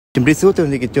ជំរាបសួរទៅ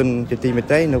និកជនជាទីមេ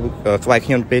ត្រីនៅស្វ័យ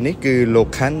ខ្ញុំពេលនេះគឺលោក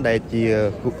ខាន់ដែលជា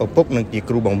ឪពុកនិងជា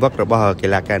គ្រូបង្វឹករបស់កី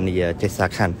ឡាការីចេសា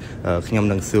ខាន់ខ្ញុំ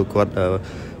នឹងសួរគាត់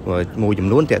មួយចំ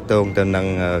នួនតាក់ទងទៅនឹង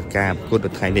ការប្រកួតនៅ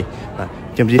ថ្ងៃនេះបាទ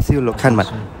ជំរាបសួរលោកខាន់បាទ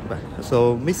So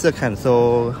Mr. Khan, so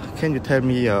can you tell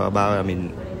me about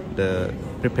the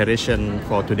preparation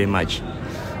for today match?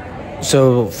 So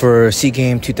for SEA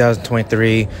Games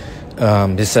 2023,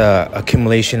 this is a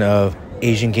accumulation of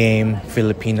Asian game,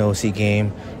 Filipino SEA Game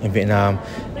in Vietnam.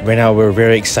 Right now we're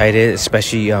very excited,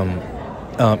 especially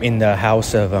in the house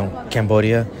of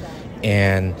Cambodia,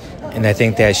 and I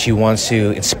think that she wants to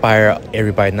inspire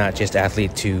everybody, not just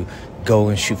athletes, to go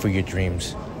and shoot for your dreams.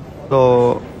 So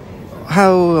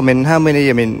how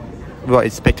many what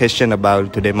expectation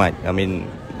about today match?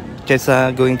 Jessa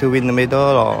going to win the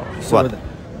medal or so what?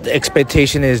 The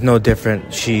expectation is no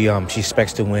different. She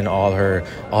expects to win all her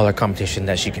competition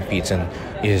that she competes in.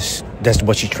 That's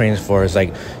what she trains for. Is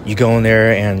like you go in there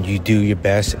and you do your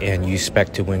best and you expect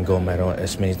to win gold medal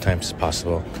as many times as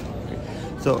possible.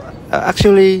 So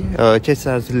actually,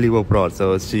 Jessa is live abroad,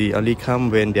 so she only come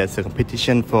when there's a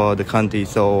competition for the country.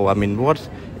 So what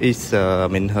is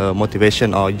her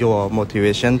motivation or your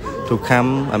motivation to come?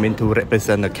 To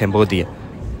represent Cambodia.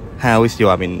 How is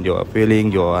your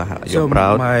feeling? You're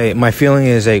proud. My feeling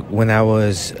is like when I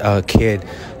was a kid,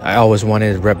 I always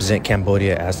wanted to represent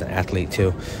Cambodia as an athlete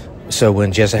too. So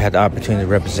when Jessa had the opportunity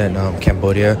to represent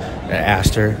Cambodia, I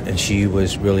asked her, and she was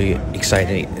really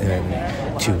excited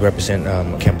to represent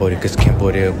Cambodia because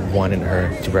Cambodia wanted her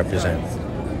to represent.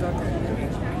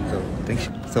 So thank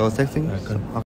you. So thank you.